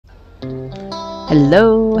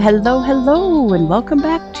Hello, hello, hello, and welcome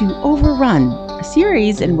back to OverRUN, a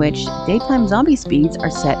series in which daytime zombie speeds are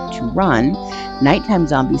set to run, nighttime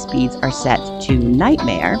zombie speeds are set to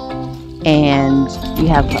nightmare, and we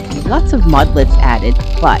have lots of modlets added,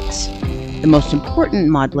 but the most important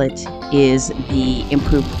modlet is the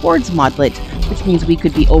improved Hordes modlet, which means we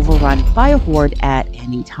could be overrun by a Horde at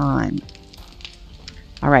any time.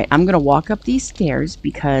 Alright, I'm going to walk up these stairs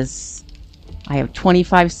because I have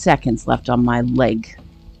 25 seconds left on my leg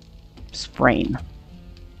sprain.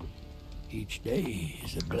 Each day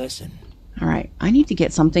is a blessing. Alright, I need to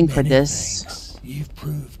get something for this. Thanks. You've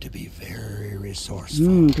proved to be very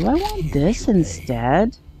resourceful. Do I want this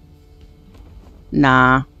instead?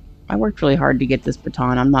 Nah. I worked really hard to get this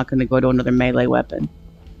baton. I'm not going to go to another melee weapon.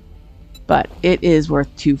 But it is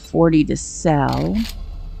worth $240 to sell.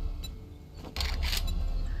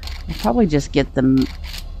 I'll probably just get the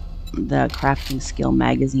crafting skill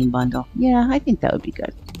magazine bundle. Yeah, I think that would be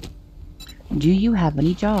good. Do you have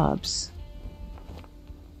any jobs?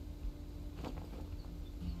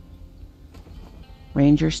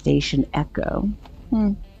 Ranger Station Echo.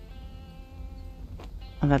 Oh,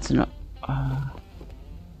 that's an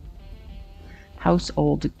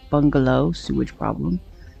household bungalow, sewage problem.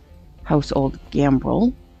 Household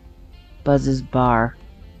gambrel. Buzz's bar.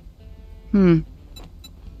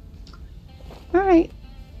 Alright.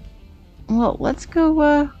 Well, let's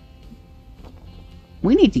go,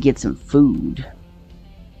 we need to get some food.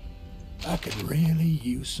 I could really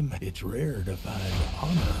use some. It's rare to find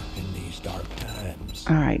honor in these dark times.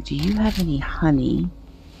 Alright, do you have any honey?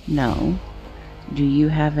 No. Do you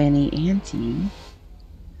have any ante?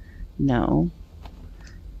 No.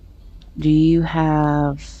 Do you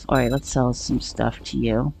have... Alright, let's sell some stuff to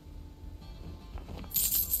you.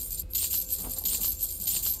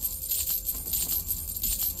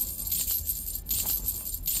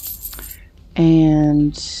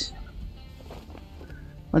 And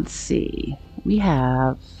let's see, we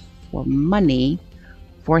have for money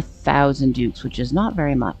 4,000 dukes, which is not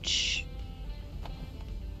very much.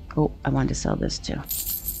 Oh, I wanted to sell this too.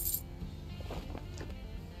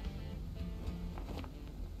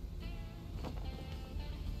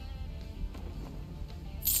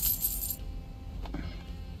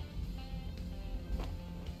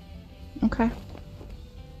 Okay.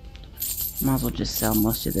 Might as well just sell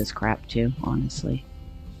most of this crap too, honestly.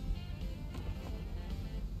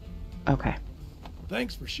 Okay.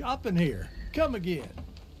 Thanks for shopping here. Come again.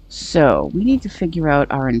 So, we need to figure out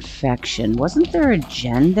our infection. Wasn't there a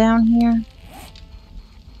gen down here?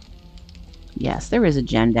 Yes, there is a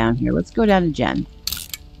gen down here. Let's go down to gen.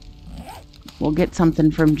 We'll get something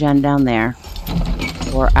from gen down there.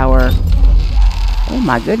 For our... Oh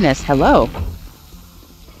my goodness, hello.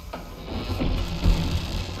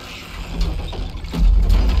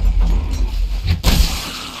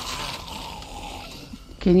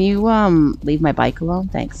 Can you, leave my bike alone?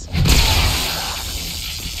 Thanks.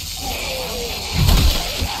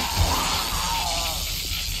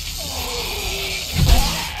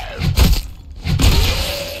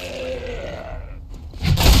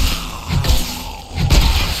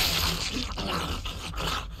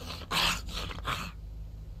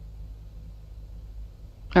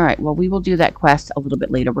 Alright, well, we will do that quest a little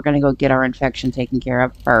bit later. We're going to go get our infection taken care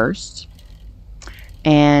of first.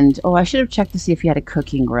 And, oh, I should have checked to see if he had a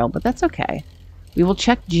cooking grill, but that's okay. We will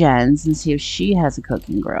check Jen's and see if she has a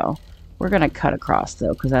cooking grill. We're going to cut across,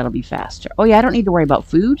 though, because that'll be faster. Oh, yeah, I don't need to worry about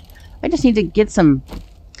food. I just need to get some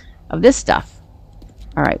of this stuff.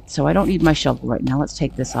 Alright, so I don't need my shovel right now. Let's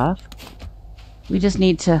take this off. We just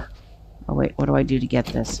need to... Oh, wait, what do I do to get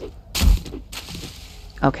this?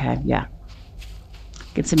 Okay, yeah.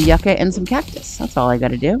 Get some yucca and some cactus. That's all I got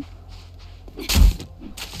to do.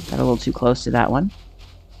 Got a little too close to that one.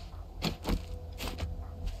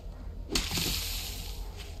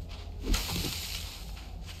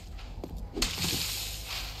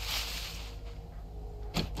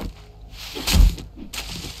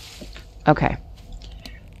 Okay,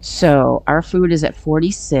 so our food is at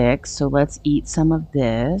 46, so let's eat some of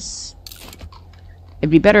this.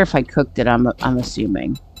 It'd be better if I cooked it, I'm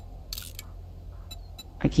assuming.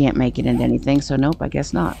 I can't make it into anything, so nope, I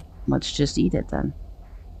guess not. Let's just eat it then.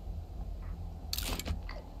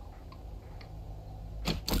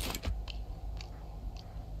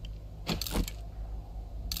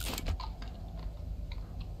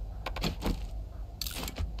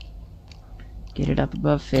 Get it up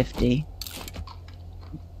above 50.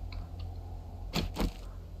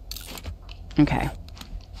 Okay.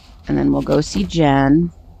 And then we'll go see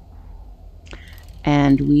Jen.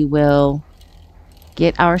 And we will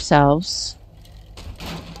get ourselves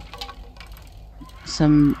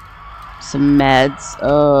some some meds.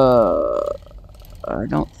 I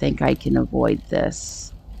don't think I can avoid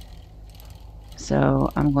this.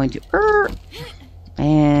 So I'm going to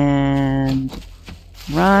and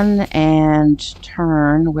run and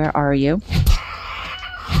turn. Where are you?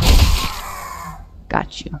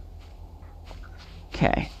 Got you.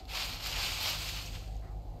 Okay.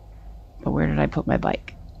 But where did I put my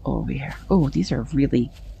bike? Over here. Oh, these are really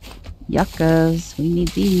yuccas. We need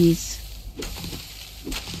these.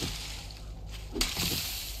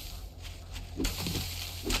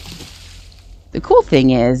 The cool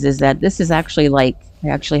thing is that this is actually like, I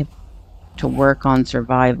actually have to work on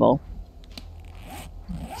survival.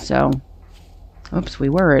 So, oops, we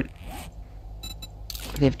were at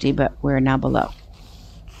 50, but we're now below.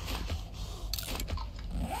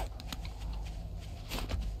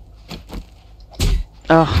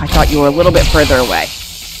 Oh, I thought you were a little bit further away.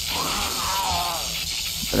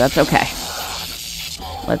 But that's okay.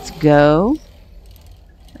 Let's go.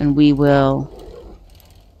 And we will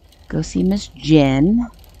go see Miss Jen.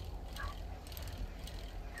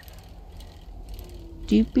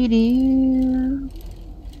 Doopy-doo.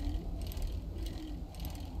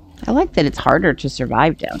 I like that it's harder to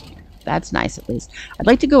survive down here. That's nice, at least. I'd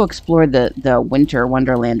like to go explore the winter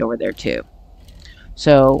wonderland over there, too.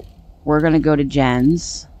 So, we're going to go to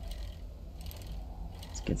Jen's.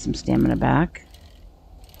 Let's get some stamina back.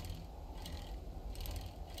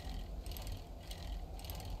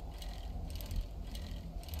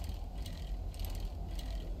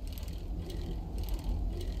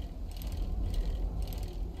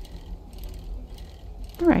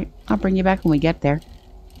 Alright, I'll bring you back when we get there.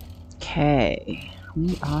 Okay,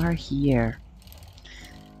 we are here.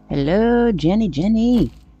 Hello,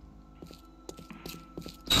 Jenny.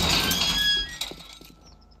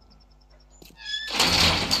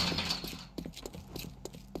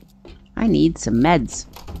 I need some meds.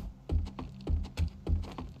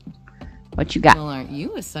 What you got? Well, aren't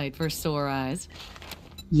you a sight for sore eyes?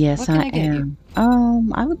 Yes, I am.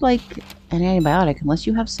 I would like an antibiotic unless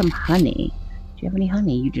you have some honey. Do you have any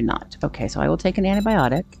honey? You do not. Okay, so I will take an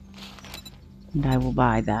antibiotic. And I will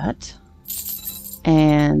buy that.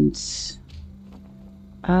 And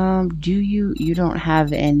you don't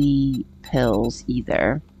have any pills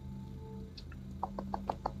either.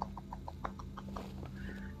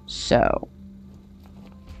 So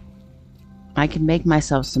I can make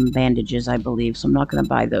myself some bandages, I believe, so I'm not going to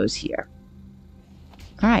buy those here.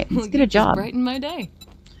 Alright, let's get a job. Brighten my day.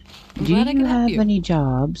 Do you have any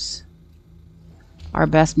jobs? Our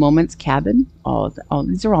best moments cabin? Oh,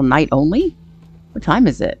 these are all night only? What time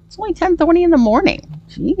is it? It's only 10:30 in the morning.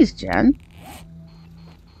 Jeez, Jen.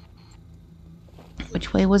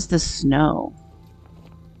 Which way was the snow?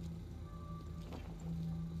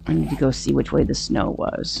 I need to go see which way the snow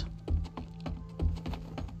was.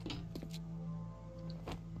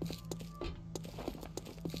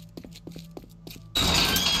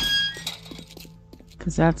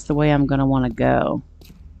 Because that's the way I'm going to want to go.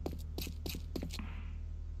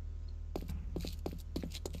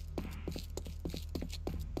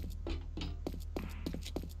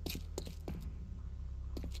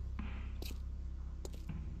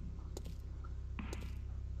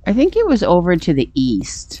 I think it was over to the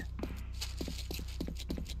east.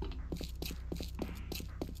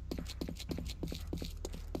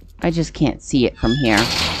 I just can't see it from here.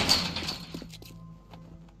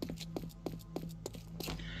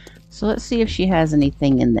 So let's see if she has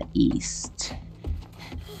anything in the east.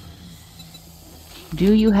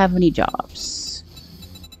 Do you have any jobs?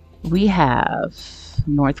 We have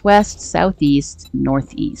northwest, southeast,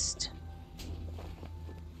 northeast.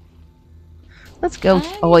 Let's go.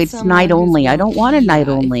 Oh, it's night only. I don't want a night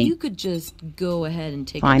only. You could just go ahead and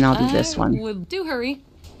take Fine, I'll do this one. Do hurry.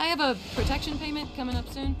 I have a protection payment coming up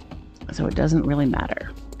soon. So it doesn't really matter,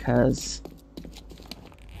 because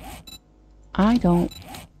I don't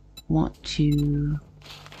want to...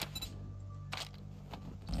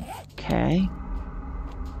 Okay.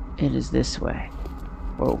 It is this way.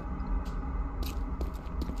 Whoa.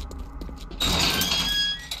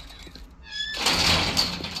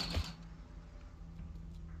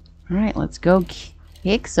 Alright, let's go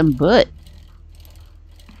kick some butt.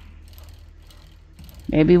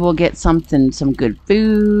 Maybe we'll get something, some good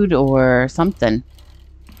food or something.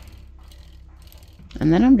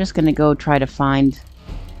 And then I'm just going to go try to find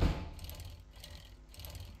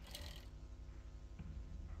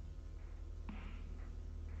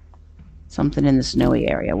something in the snowy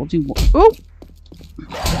area. We'll do... Oh!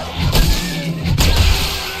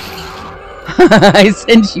 I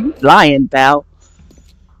sent you flying, pal.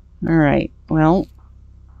 Alright, well,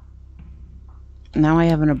 now I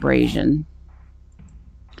have an abrasion.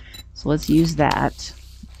 So let's use that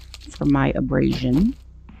for my abrasion.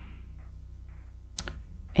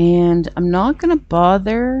 And I'm not going to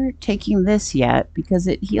bother taking this yet because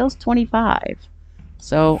it heals 25.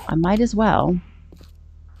 So I might as well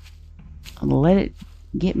let it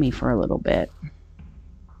get me for a little bit.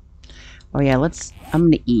 Oh yeah, I'm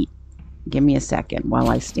going to eat. Give me a second while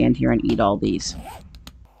I stand here and eat all these.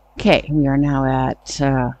 Okay, we are now at,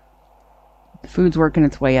 the food's working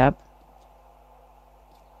its way up.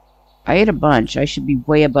 I ate a bunch. I should be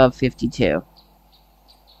way above 52.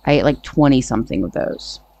 I ate like 20 something of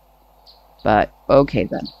those. But, okay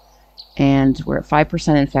then. And we're at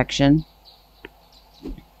 5% infection.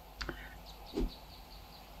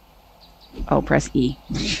 Oh, press E.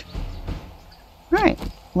 Alright,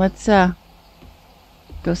 let's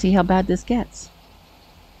go see how bad this gets.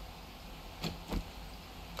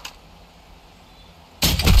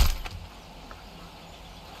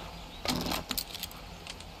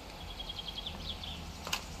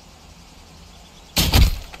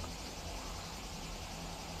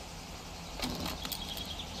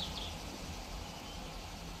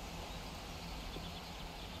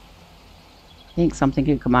 I think something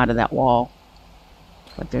could come out of that wall.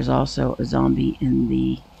 But there's also a zombie in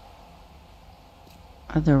the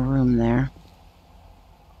other room there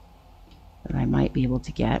that I might be able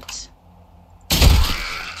to get.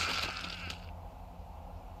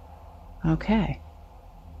 Okay.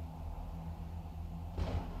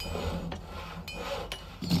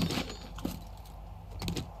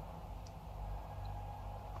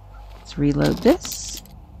 Let's reload this.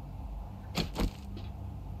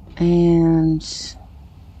 And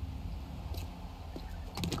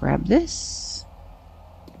grab this.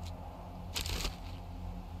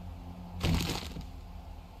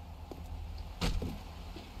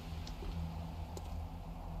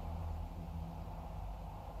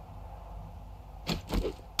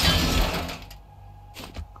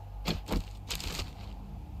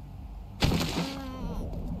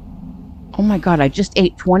 Oh my god, I just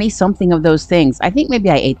ate 20 something of those things. I think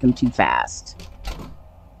maybe I ate them too fast.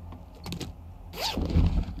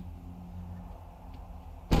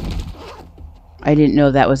 I didn't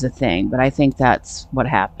know that was a thing, but I think that's what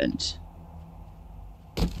happened.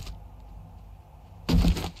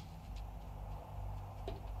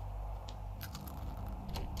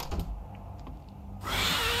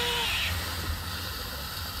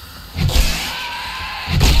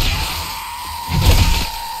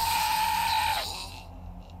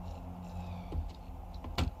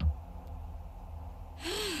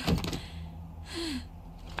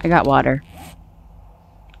 I got water.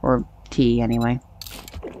 Or tea, anyway.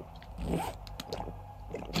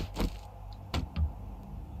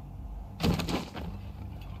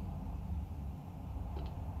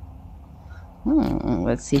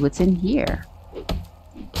 Let's see what's in here.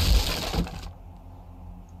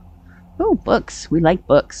 Oh, books. We like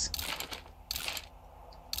books.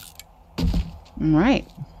 Alright.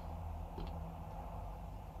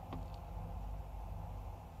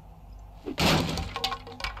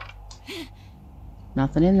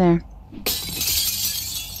 Nothing in there.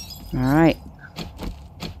 Alright.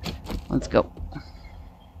 Let's go.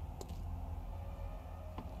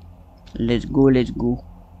 Let's go, let's go.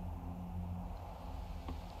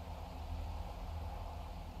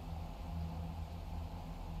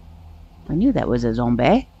 I knew that was a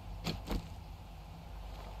zombie.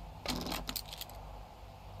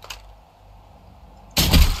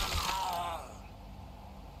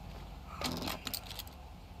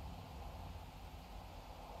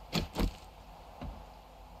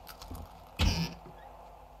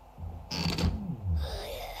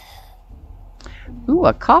 Ooh,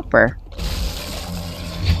 a copper.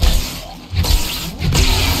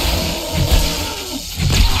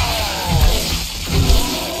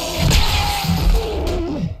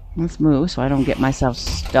 Let's move so I don't get myself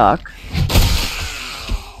stuck.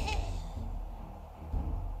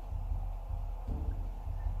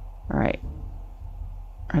 Alright.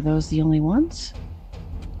 Are those the only ones?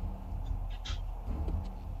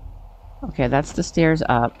 Okay, that's the stairs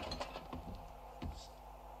up.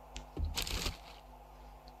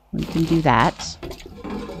 We can do that.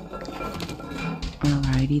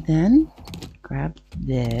 Alrighty then. Grab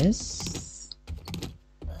this.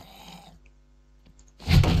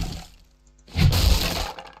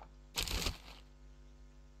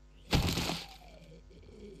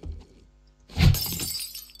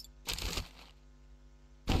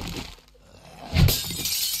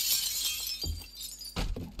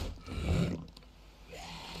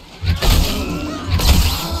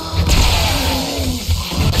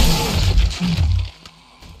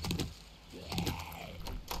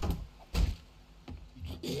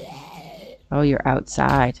 Oh, you're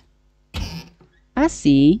outside. I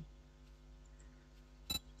see.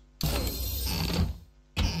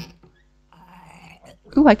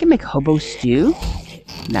 Ooh, I can make hobo stew.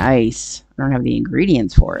 Nice. I don't have the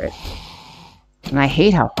ingredients for it. And I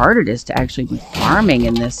hate how hard it is to actually be farming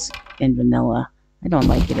in vanilla. I don't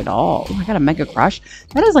like it at all. Ooh, I got a Mega Crush.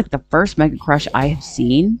 That is like the first Mega Crush I have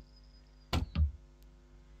seen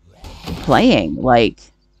playing. Like,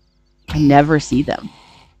 I never see them.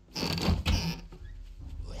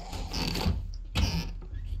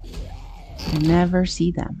 I never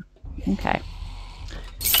see them. Okay.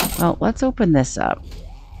 Well, let's open this up.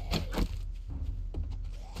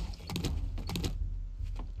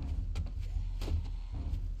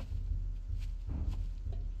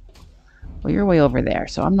 Well, you're way over there,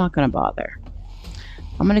 so I'm not going to bother.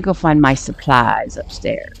 I'm going to go find my supplies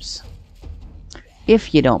upstairs.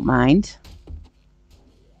 If you don't mind.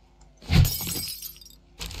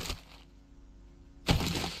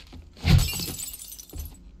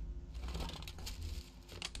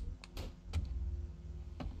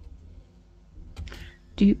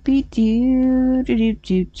 Doopy-doo,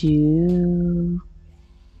 doo-doo-doo-doo.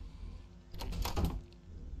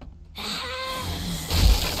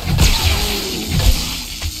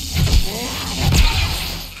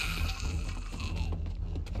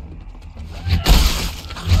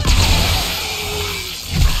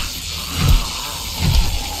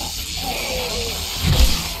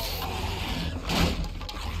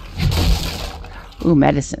 Ooh,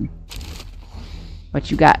 medicine.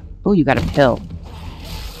 What you got? Ooh, you got a pill.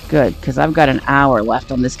 Good, because I've got an hour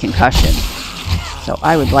left on this concussion. So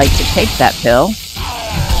I would like to take that pill.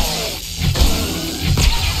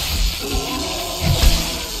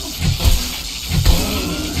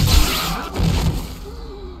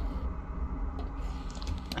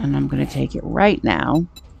 And I'm going to take it right now.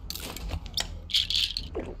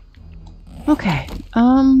 Okay.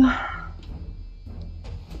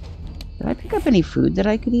 Did I pick up any food that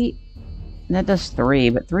I could eat? And that does 3,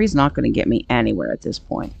 but 3 is not going to get me anywhere at this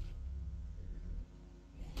point.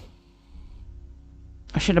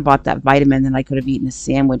 I should have bought that vitamin, then I could have eaten a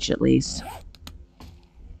sandwich at least.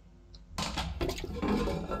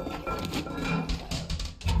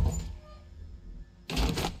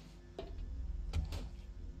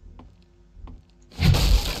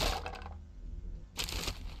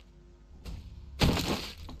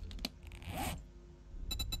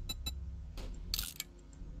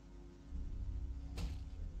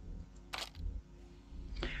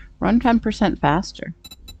 Run 10% faster.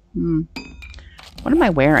 What am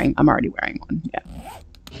I wearing? I'm already wearing one. Yeah.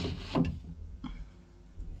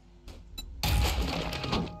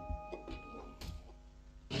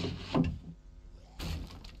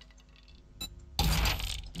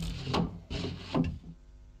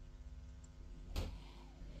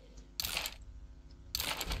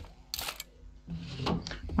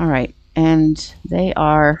 All right, and they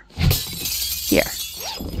are here.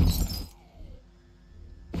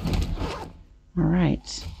 All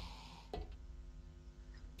right.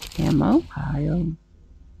 Ammo pile.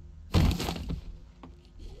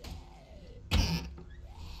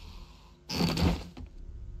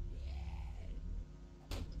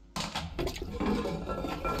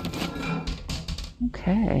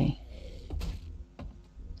 Okay.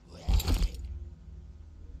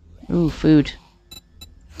 Ooh, food.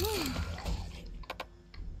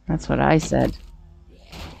 That's what I said.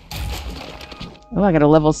 Oh, I got a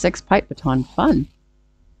level 6 pipe baton. Fun.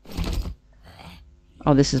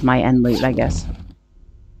 Oh, this is my end loot, I guess.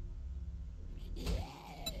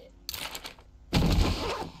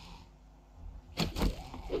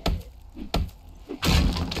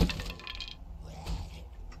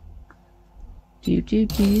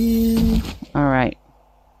 Do. All right.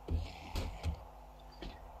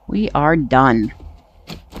 We are done.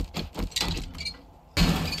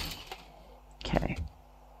 Okay.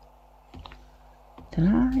 Did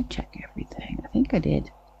I check everything? I think I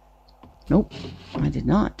did. Nope, I did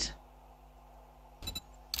not.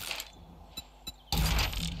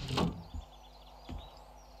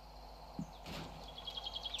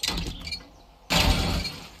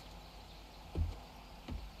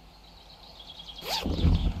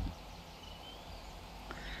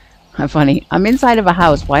 How funny. I'm inside of a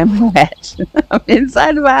house. Why am I wet? I'm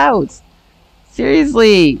inside of a house.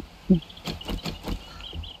 Seriously.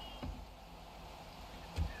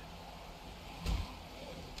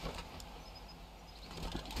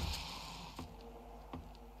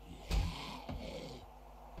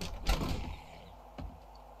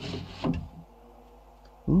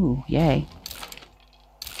 Ooh, yay.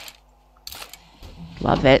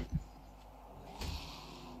 Love it.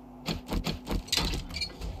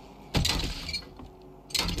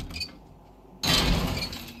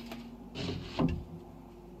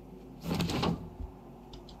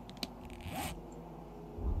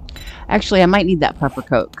 Actually, I might need that puffer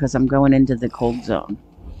coat because I'm going into the cold zone.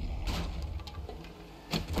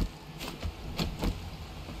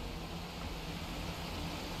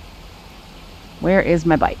 Where is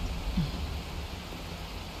my bike?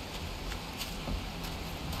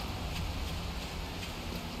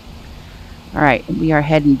 Alright, we are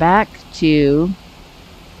heading back to...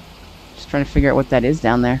 Just trying to figure out what that is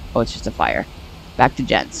down there. Oh, it's just a fire. Back to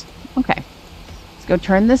Jen's. Okay. Let's go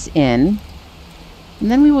turn this in. And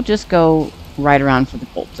then we will just go right around for the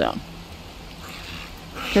cold zone.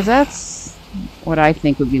 Because that's what I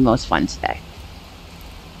think would be most fun today.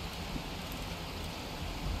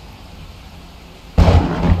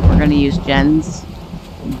 We're going to use Jen's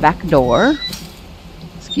back door.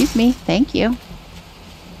 Excuse me. Thank you.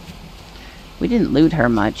 We didn't loot her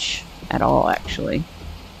much at all, actually.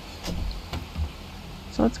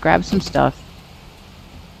 So let's grab some stuff.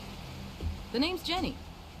 The name's Jenny,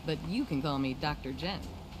 but you can call me Dr. Jen.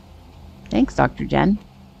 Thanks, Dr. Jen.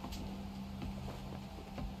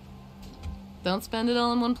 Don't spend it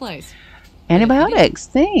all in one place. Antibiotics,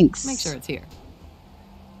 thanks. Make sure it's here.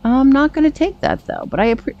 I'm not going to take that, though. But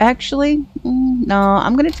I actually, no,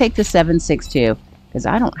 I'm going to take the 762. Because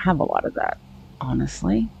I don't have a lot of that,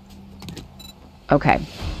 honestly. Okay.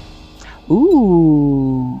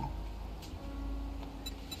 Ooh.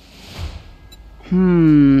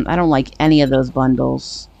 I don't like any of those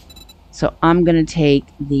bundles. So I'm going to take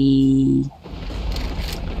the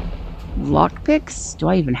lockpicks. Do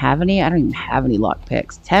I even have any? I don't even have any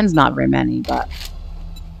lockpicks. 10's not very many, but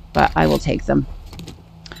I will take them.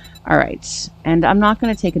 Alright. And I'm not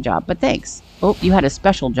going to take a job, but thanks. Oh, you had a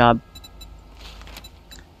special job.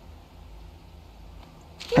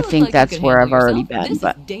 I think like that's where I've already been, this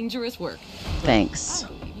but is dangerous work. Thanks. I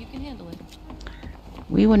believe you can handle it.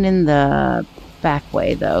 We went in the back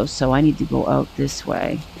way though, so I need to go out this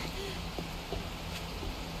way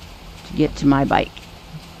to get to my bike.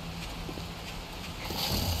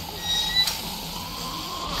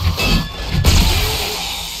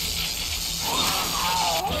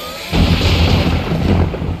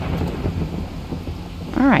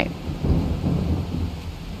 All right.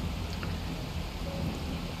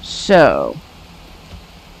 So,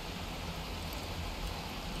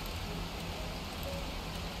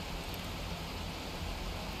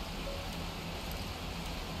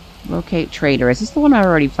 locate trader. Is this the one I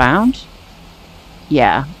already found?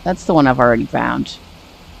 Yeah, that's the one I've already found.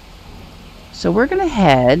 So we're going to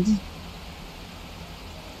head,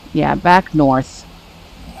 yeah, back north.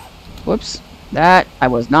 Whoops, that, I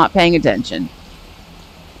was not paying attention.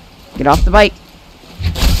 Get off the bike.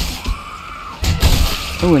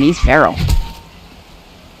 Ooh, and he's feral.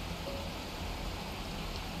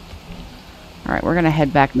 Alright, we're going to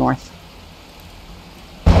head back north.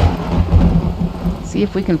 See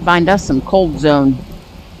if we can find us some cold zone.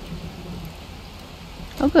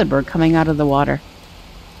 Oh good, we're coming out of the water.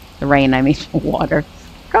 The rain, I mean, water.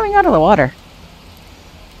 We're coming out of the water.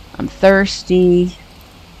 I'm thirsty.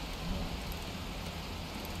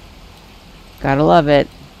 Gotta love it.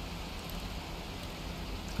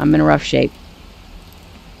 I'm in rough shape.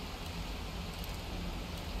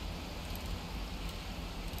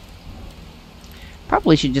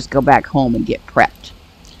 Probably should just go back home and get prepped.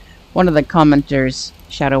 One of the commenters,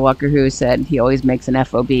 Shadow Walker, who said he always makes an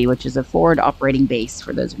FOB, which is a forward operating base,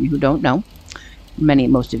 for those of you who don't know.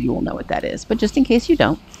 Most of you will know what that is, but just in case you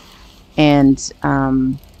don't. And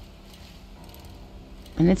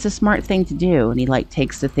it's a smart thing to do, and he like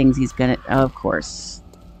takes the things he's gonna, oh, of course.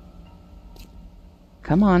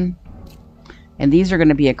 Come on. And these are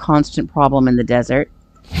gonna be a constant problem in the desert.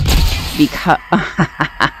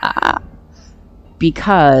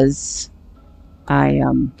 Because I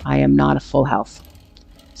am not a full health.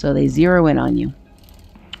 So they zero in on you.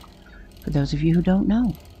 For those of you who don't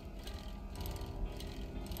know.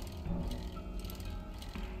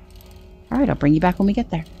 Alright, I'll bring you back when we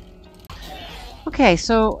get there. Okay,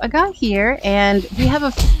 so I got here and we have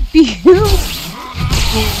a few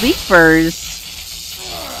sleepers.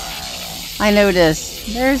 I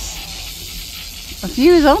noticed there's a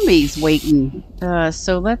few zombies waiting.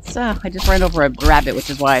 So let's, I just ran over a rabbit, which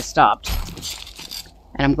is why I stopped.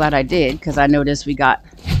 And I'm glad I did, because I noticed we got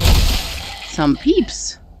some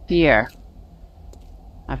peeps here.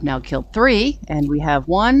 I've now killed 3, and we have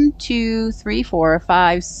 1, 2, 3, 4,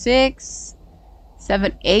 5, 6,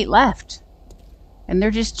 7, 8 left. And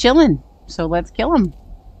they're just chilling. So let's kill them.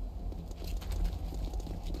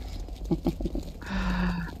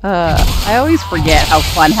 I always forget how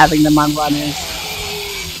fun having them on run is.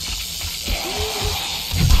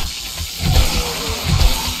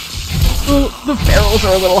 Well, the ferals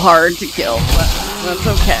are a little hard to kill, but that's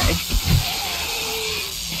okay.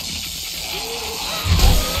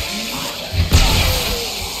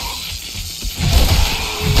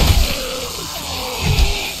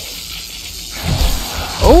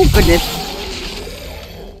 goodness.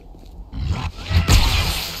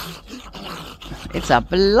 It's a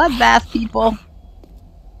bloodbath, people.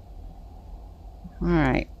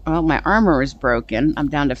 Alright. Well, my armor is broken. I'm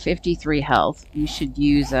down to 53 health. You should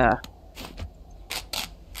use a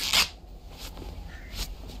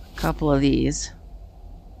couple of these.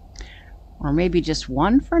 Or maybe just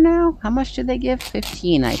one for now? How much did they give?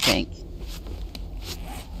 15, I think.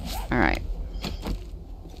 Alright.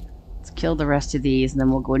 Let's kill the rest of these, and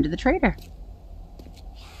then we'll go into the trader.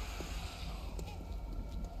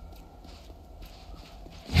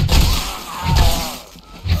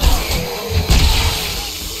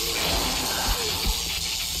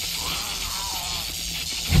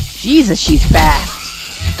 Jesus, she's fast.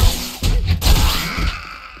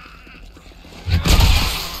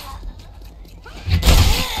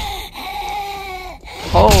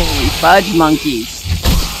 Holy fudge monkeys.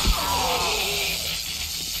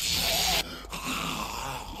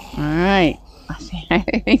 Alright.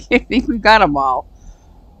 I think we got them all.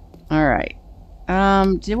 Alright.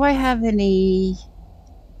 Do I have any...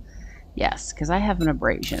 Yes, because I have an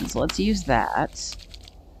abrasion. So let's use that.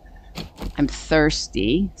 I'm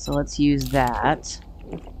thirsty, so let's use that.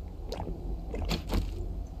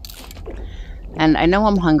 And I know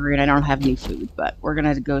I'm hungry and I don't have any food, but we're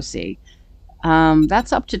gonna go see.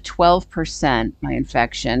 That's up to 12%, my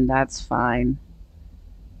infection. That's fine.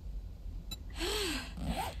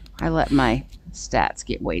 I let my stats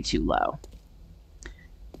get way too low.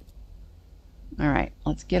 Alright,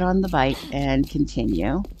 let's get on the bike and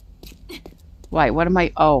continue. Why, what am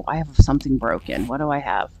I... Oh, I have something broken. What do I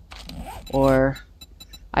have? Or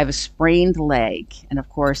I have a sprained leg, and of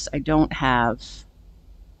course I don't have...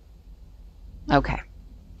 Okay.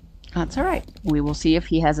 That's alright. We will see if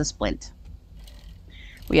he has a splint.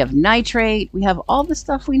 We have nitrate. We have all the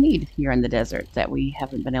stuff we need here in the desert that we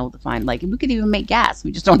haven't been able to find. Like, we could even make gas.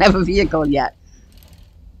 We just don't have a vehicle yet.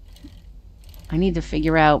 I need to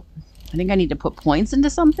figure out... I think I need to put points into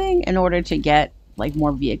something in order to get, like,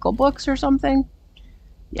 more vehicle books or something.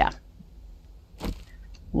 Yeah.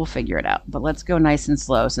 We'll figure it out. But let's go nice and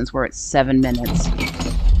slow since we're at 7 minutes.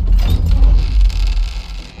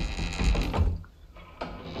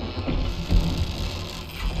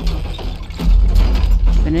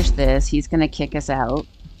 Finish this. He's going to kick us out.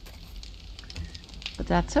 But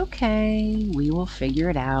that's okay. We will figure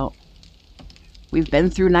it out. We've been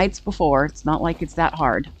through nights before. It's not like it's that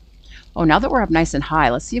hard. Oh, now that we're up nice and high,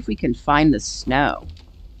 let's see if we can find the snow.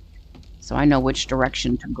 So I know which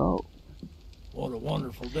direction to go. What a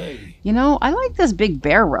wonderful day. You know, I like this big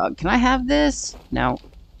bear rug. Can I have this? No.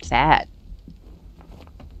 Sad.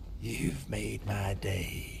 You've made my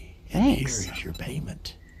day. And Thanks. here is your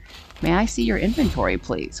payment. May I see your inventory,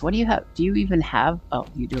 please? What do you have? Do you even have... Oh,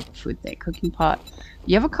 you do have a food thing. Cooking pot.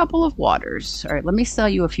 You have a couple of waters. All right, let me sell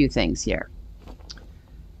you a few things here.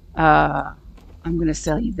 I'm going to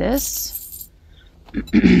sell you this.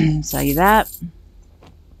 Sell you that.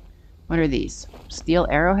 What are these? Steel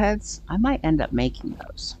arrowheads? I might end up making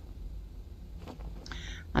those.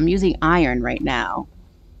 I'm using iron right now.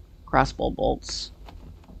 Crossbow bolts.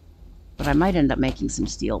 But I might end up making some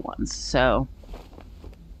steel ones. So...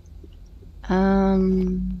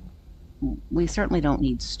 we certainly don't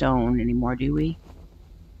need stone anymore, do we?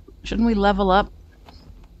 Shouldn't we level up?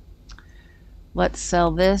 Let's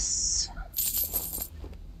sell this.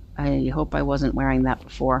 I hope I wasn't wearing that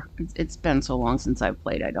before. It's been so long since I've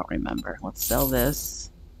played, I don't remember. Let's sell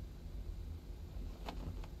this.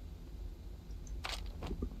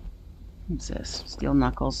 What's this? Steel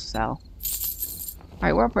knuckles, sell.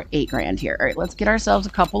 Alright, we're up at 8 grand here. Alright, let's get ourselves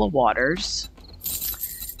a couple of waters.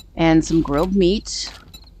 And some grilled meat.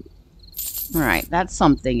 Alright, that's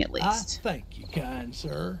something at least. I thank you, kind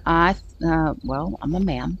sir. Well, I'm a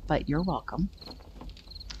man, but you're welcome.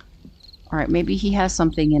 Alright, maybe he has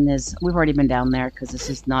something in his... We've already been down there, because this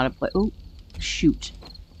is not a place... Oh, shoot.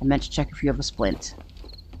 I meant to check if you have a splint.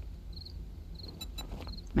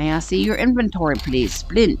 May I see your inventory, please?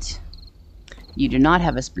 Splint. You do not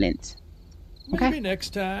have a splint. Okay. Maybe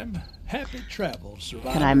next time. Happy travels,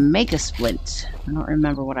 survivor. Can I make a splint? I don't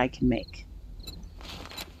remember what I can make.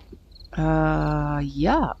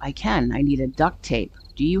 Yeah, I can. I need a duct tape.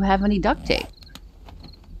 Do you have any duct tape?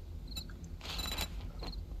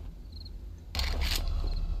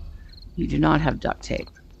 You do not have duct tape.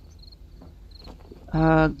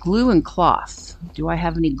 Glue and cloth. Do I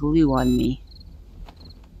have any glue on me?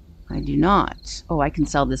 I do not. Oh, I can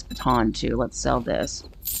sell this baton too. Let's sell this.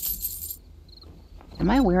 Am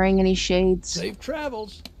I wearing any shades? Safe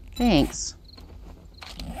travels. Thanks.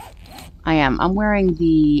 I am. I'm wearing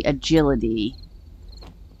the agility.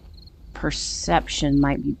 Perception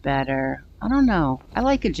might be better. I don't know. I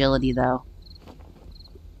like agility, though.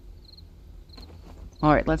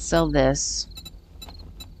 Alright, let's sell this.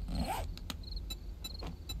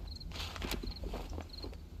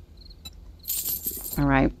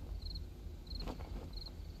 Alright.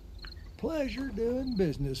 Pleasure doing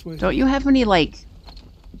business with Don't you have any, like...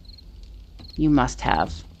 You must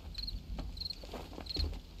have.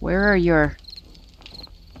 Where are your...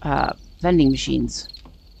 vending machines?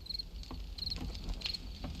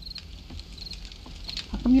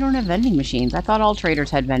 How come you don't have vending machines? I thought all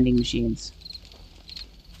traders had vending machines.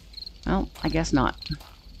 Well, I guess not.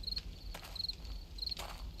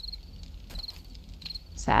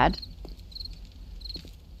 Sad.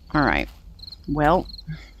 Alright. Well...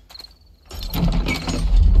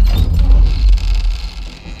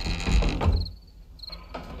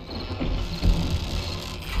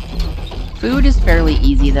 Food is fairly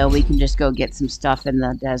easy, though. We can just go get some stuff in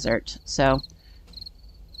the desert. So,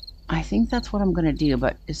 I think that's what I'm going to do.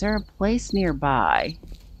 But is there a place nearby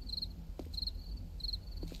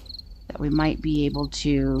that we might be able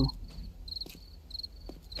to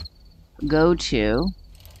go to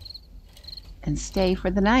and stay for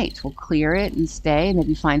the night? We'll clear it and stay and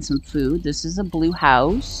maybe find some food. This is a blue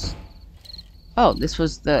house. Oh, this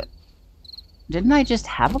was the... Didn't I just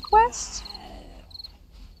have a quest?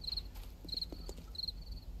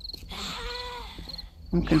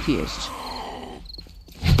 I'm confused.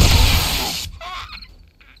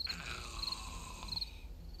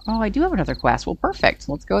 Oh, I do have another quest. Well, perfect.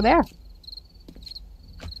 Let's go there.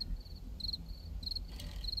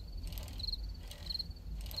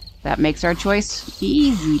 That makes our choice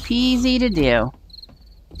easy peasy to do. All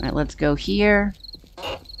right, let's go here.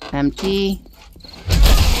 Empty.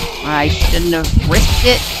 I shouldn't have risked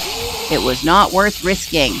it. It was not worth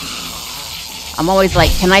risking. I'm always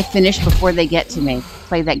like, can I finish before they get to me?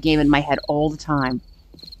 Play that game in my head all the time.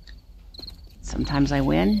 Sometimes I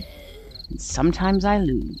win, and sometimes I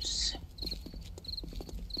lose.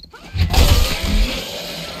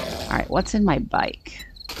 Alright, what's in my bike?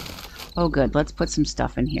 Oh good, let's put some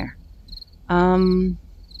stuff in here. Not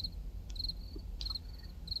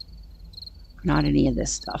any of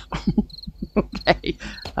this stuff. Okay.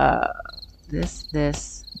 This.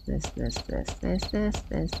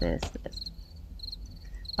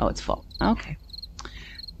 Oh, it's full. Okay.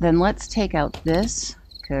 Then let's take out this,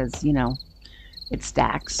 because, you know, it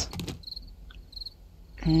stacks.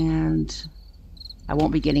 And I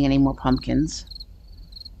won't be getting any more pumpkins.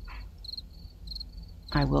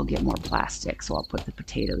 I will get more plastic, so I'll put the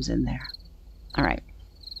potatoes in there. Alright.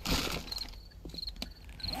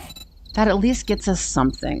 That at least gets us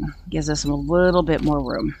something. Gives us a little bit more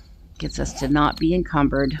room. Gets us to not be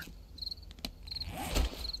encumbered.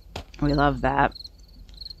 We love that.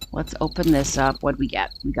 Let's open this up. What do we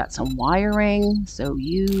get? We got some wiring, so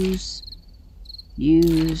use.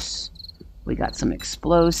 We got some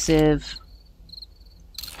explosive.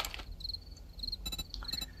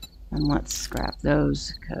 And let's scrap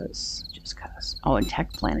those, just cause. Oh, and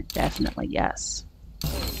Tech Planet, definitely, yes.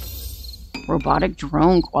 Robotic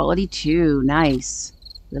drone, quality 2, nice.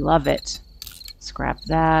 We love it. Scrap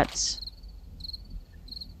that.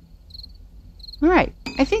 Alright,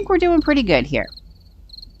 I think we're doing pretty good here.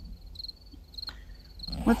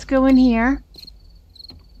 Let's go in here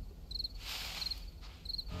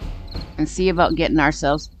and see about getting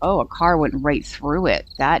ourselves... Oh, a car went right through it.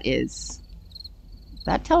 That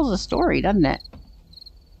tells a story, doesn't it?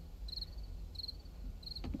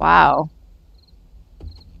 Wow.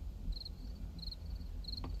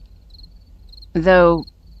 Though...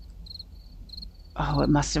 Oh, it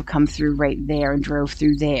must have come through right there and drove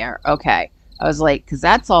through there. Okay. I was like, because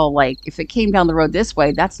that's all like... If it came down the road this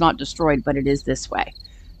way, that's not destroyed, but it is this way.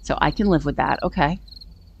 So I can live with that. Okay.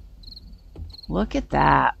 Look at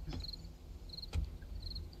that.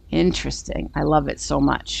 Interesting. I love it so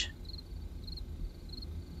much.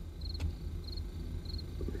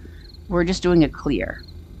 We're just doing a clear.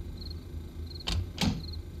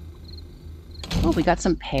 Oh, we got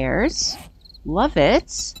some pears. Love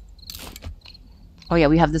it. Oh yeah,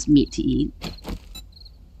 we have this meat to eat.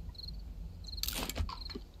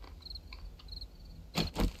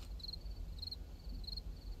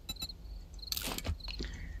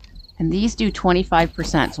 And these do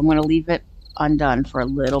 25%, so I'm going to leave it undone for a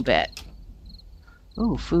little bit.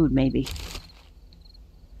 Oh, food maybe.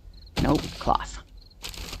 Nope, cloth.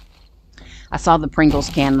 I saw the Pringles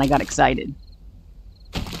can and I got excited.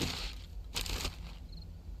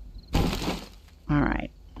 Alright.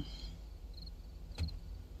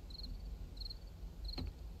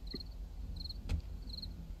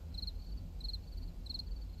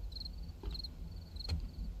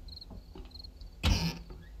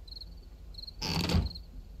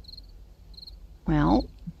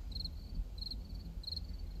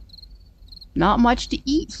 Not much to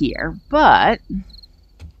eat here, but...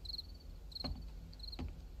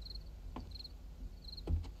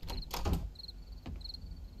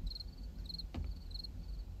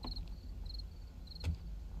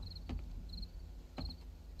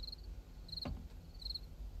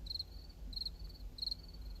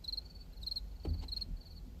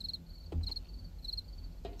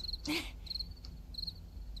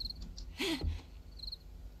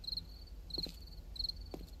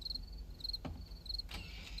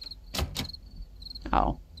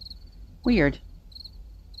 Oh, weird.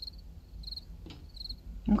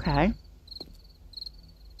 Okay.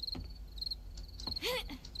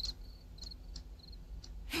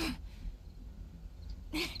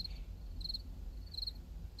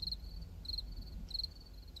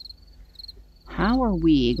 How are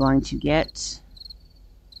we going to get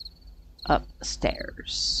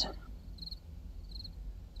upstairs?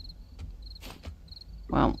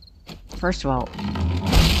 Well, first of all...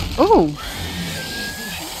 Ooh!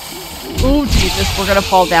 Oh, Jesus, we're gonna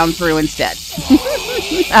fall down through instead.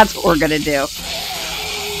 That's what we're gonna do.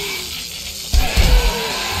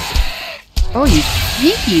 Oh, you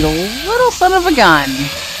sneaky little son of a gun.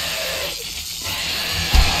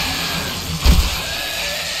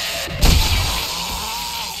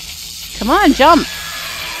 Come on, jump.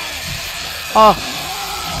 Oh.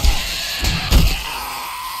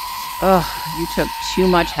 Ugh, you took too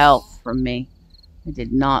much health from me. I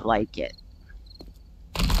did not like it.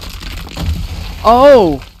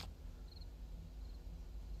 Oh!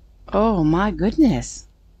 Oh my goodness.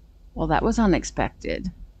 Well, that was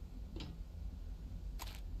unexpected.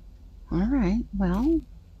 Alright, well.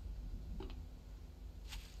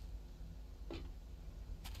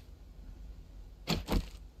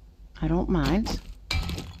 I don't mind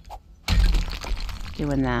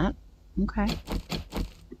doing that. Okay.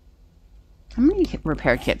 How many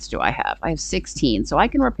repair kits do I have? I have 16, so I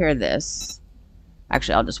can repair this.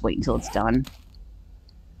 Actually, I'll just wait until it's done.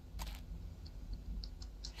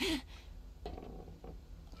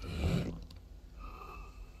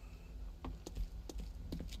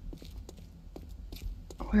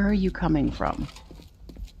 Where are you coming from?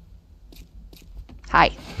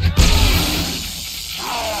 Hi.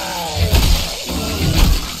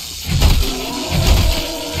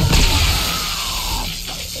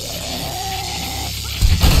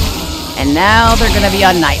 And now they're going to be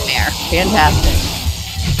on Nightmare. Fantastic.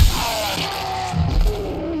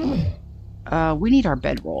 We need our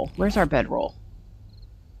bedroll. Where's our bedroll?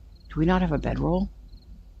 Do we not have a bedroll?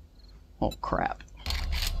 Oh, crap.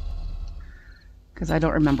 Because I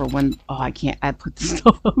don't remember when... Oh, I can't... I put the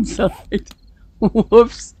stuff outside.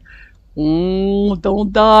 Whoops.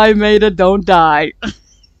 Don't die, Maida. Don't die.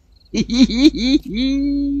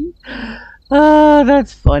 Oh,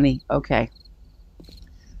 that's funny. Okay.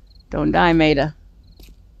 Don't die, Maida.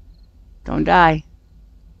 Don't die.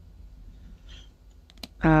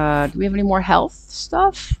 Do we have any more health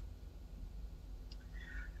stuff?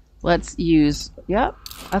 Let's use... Yep.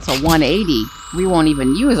 That's a 180. We won't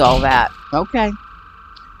even use all that. Okay.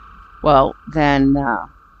 Well, then...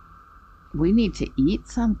 we need to eat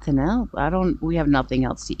something else. We have nothing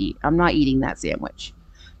else to eat. I'm not eating that sandwich.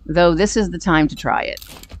 Though this is the time to try it.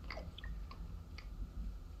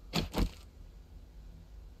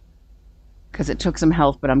 Because it took some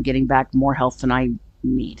health, but I'm getting back more health than I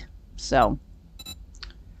need. So.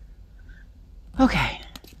 Okay.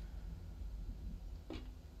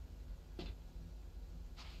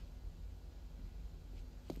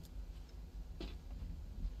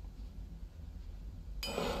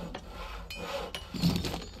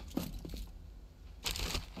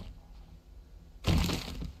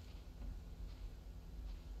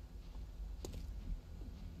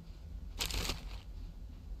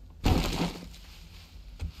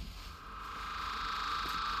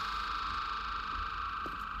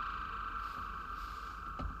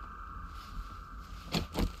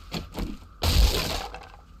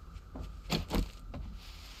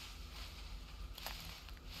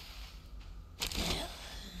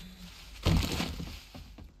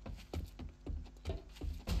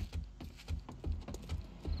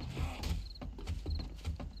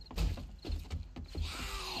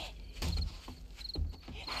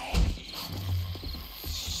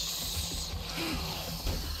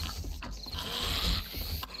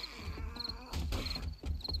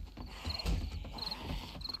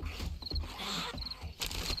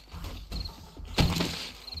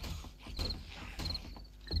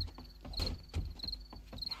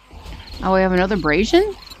 Oh, we have another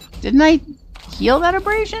abrasion? Didn't I heal that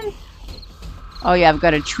abrasion? Oh yeah, I've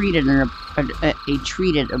got a treated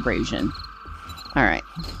abrasion. All right.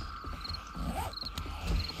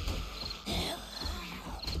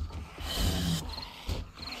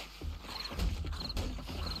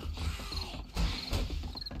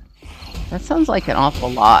 That sounds like an awful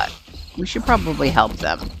lot. We should probably help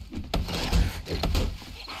them.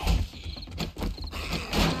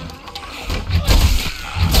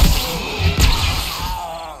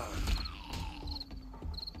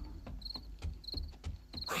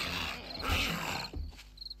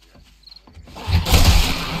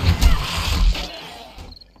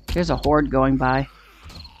 There's a horde going by.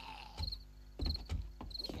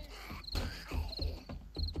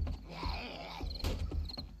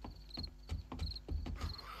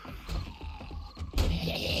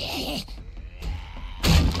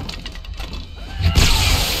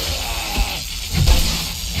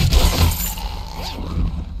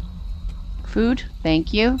 Food,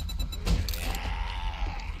 thank you.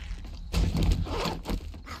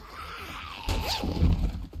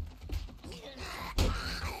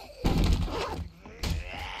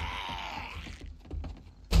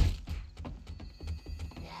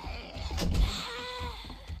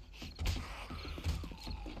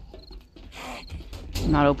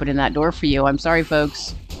 I'm not opening that door for you. I'm sorry,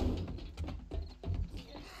 folks.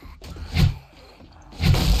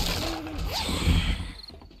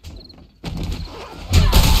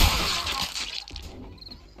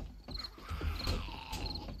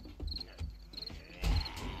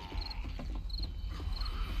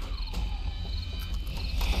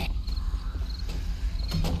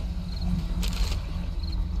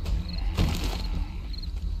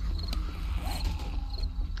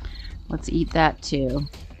 Let's eat that too.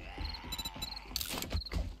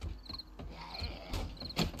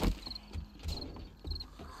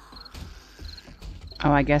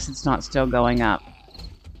 Oh, I guess it's not still going up.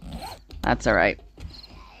 That's all right.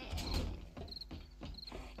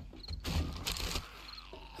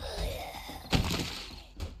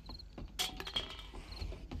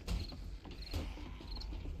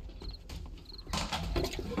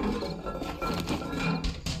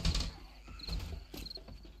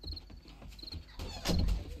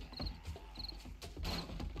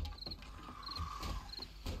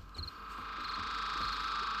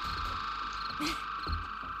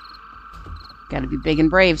 Gotta be big and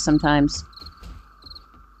brave sometimes.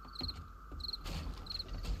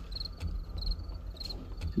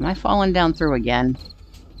 Am I falling down through again?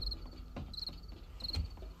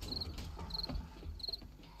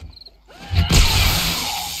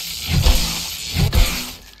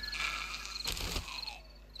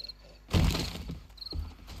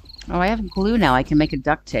 Oh, I have glue now. I can make a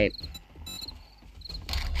duct tape.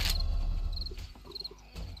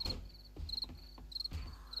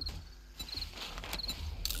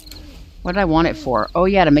 What did I want it for? Oh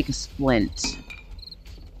yeah, to make a splint.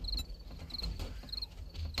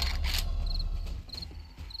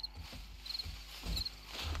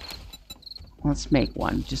 Let's make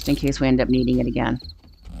one, just in case we end up needing it again.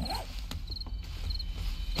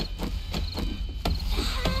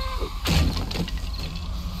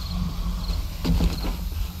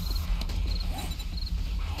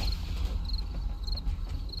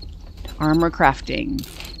 Armor crafting.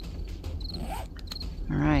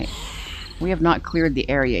 Alright. We have not cleared the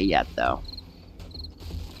area yet, though.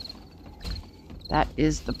 That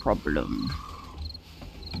is the problem.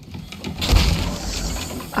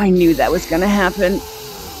 I knew that was gonna happen.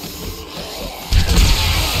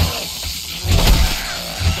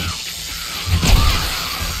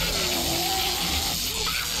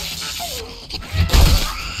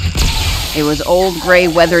 It was old gray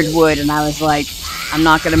weathered wood, and I was like, I'm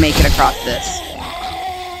not gonna make it across this.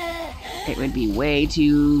 It would be way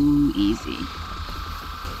too easy.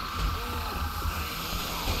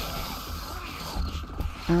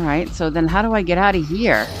 Alright, so then how do I get out of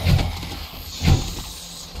here?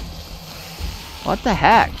 What the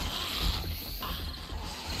heck?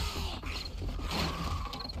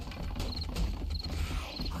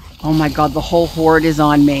 Oh my god, the whole horde is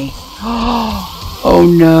on me.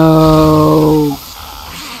 Oh no!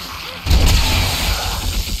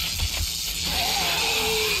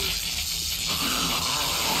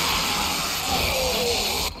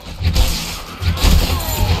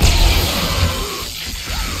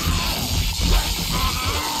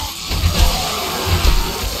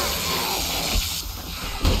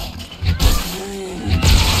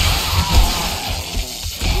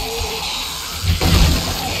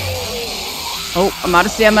 Oh, I'm out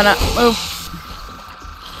of stamina. Move.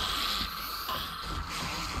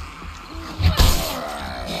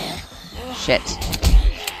 Shit.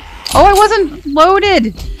 Oh, I wasn't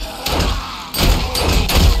loaded.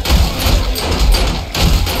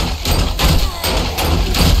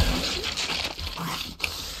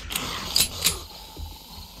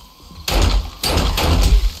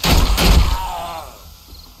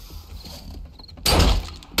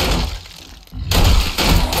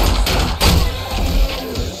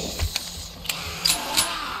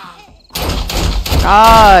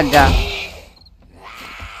 God.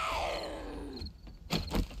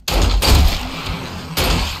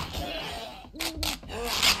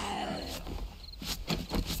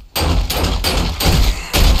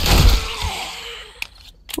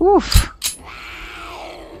 Oof.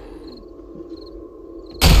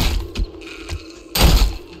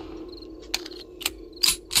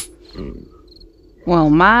 Well,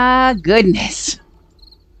 my goodness.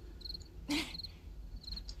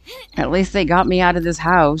 At least they got me out of this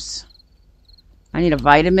house. I need a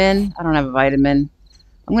vitamin. I don't have a vitamin.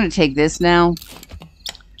 I'm going to take this now.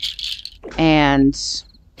 And,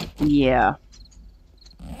 yeah.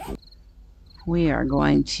 We are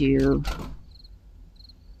going to...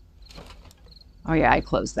 Oh, yeah, I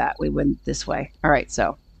closed that. We went this way. All right,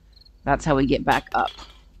 so that's how we get back up.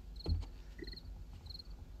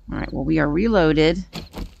 All right, well, we are reloaded.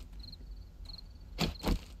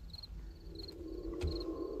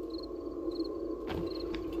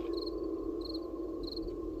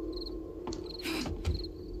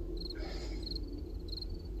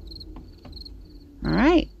 All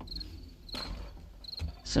right.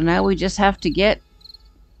 So now we just have to get...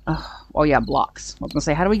 oh, yeah, blocks. I was going to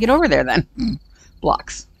say, how do we get over there then?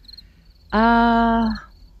 Blocks. Okay.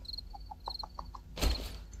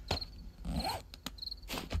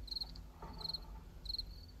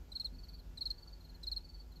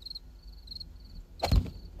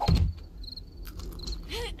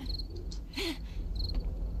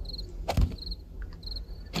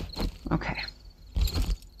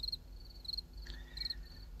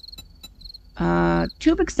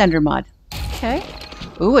 Tube extender mod. Okay.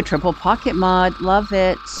 Ooh, a triple pocket mod. Love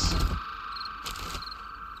it.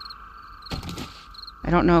 I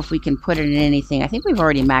don't know if we can put it in anything. I think we've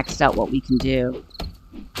already maxed out what we can do.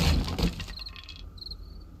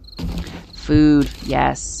 Food.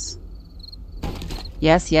 Yes.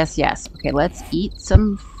 Yes, yes, yes. Okay, let's eat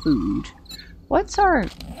some food. What's our...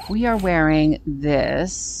 We are wearing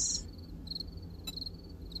this.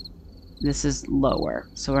 This is lower,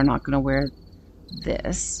 so we're not going to wear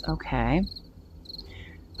this. Okay.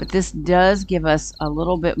 But this does give us a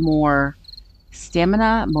little bit more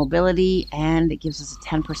stamina, mobility, and it gives us a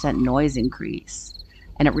 10% noise increase.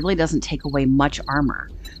 And it really doesn't take away much armor.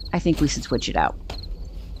 I think we should switch it out.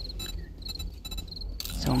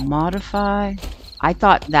 So modify. I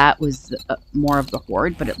thought that was more of the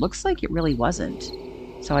Horde, but it looks like it really wasn't.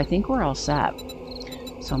 So I think we're all set.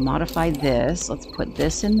 So modify this. Let's put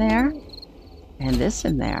this in there. And this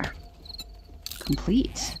in there.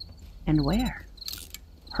 Complete. And where?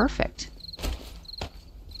 Perfect.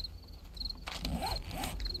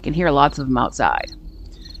 You can hear lots of them outside.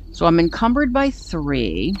 So I'm encumbered by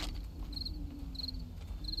 3.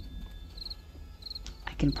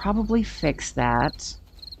 I can probably fix that.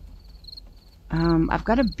 I've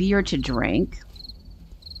got a beer to drink.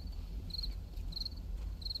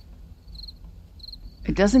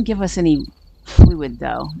 It doesn't give us any fluid,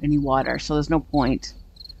 though, any water, so there's no point.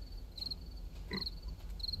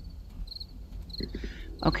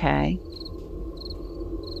 Okay.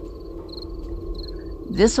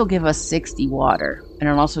 This will give us 60 water, and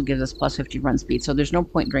it also gives us plus 50 run speed, so there's no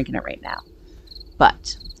point drinking it right now.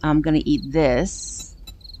 But I'm going to eat this,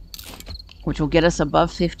 which will get us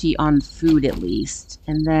above 50 on food at least.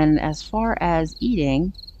 And then as far as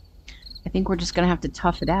eating, I think we're just going to have to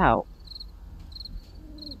tough it out.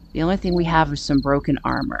 The only thing we have is some broken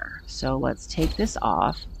armor. So let's take this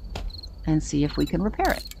off and see if we can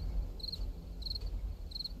repair it.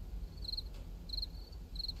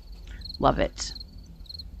 Love it.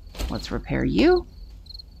 Let's repair you.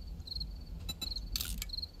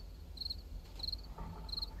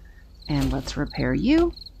 And let's repair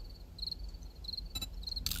you.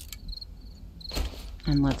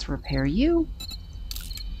 And let's repair you.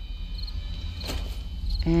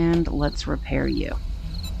 And let's repair you.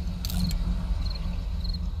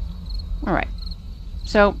 Alright.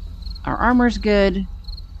 So, our armor's good.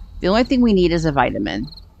 The only thing we need is a vitamin.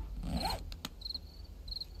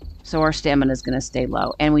 So our stamina is going to stay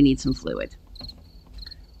low. And we need some fluid.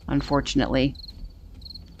 Unfortunately,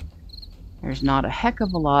 there's not a heck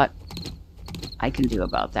of a lot I can do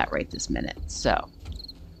about that right this minute. So,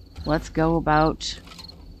 let's go about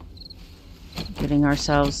getting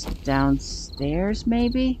ourselves downstairs,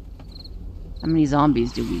 maybe? How many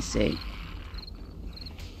zombies do we see?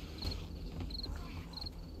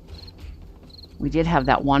 We did have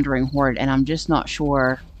that wandering horde, and I'm just not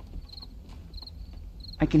sure.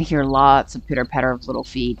 I can hear lots of pitter-patter of little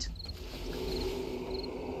feet.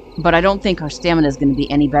 But I don't think our stamina is going to be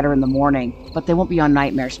any better in the morning. But they won't be on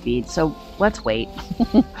nightmare speed, so let's wait.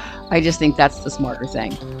 I just think that's the smarter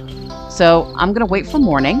thing. So I'm going to wait for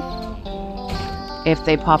morning. If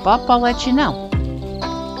they pop up, I'll let you know.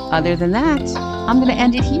 Other than that, I'm going to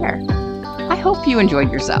end it here. I hope you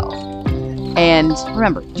enjoyed yourself. And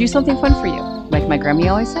remember, do something fun for you. Like my Grammy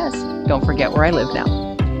always says, don't forget where I live now.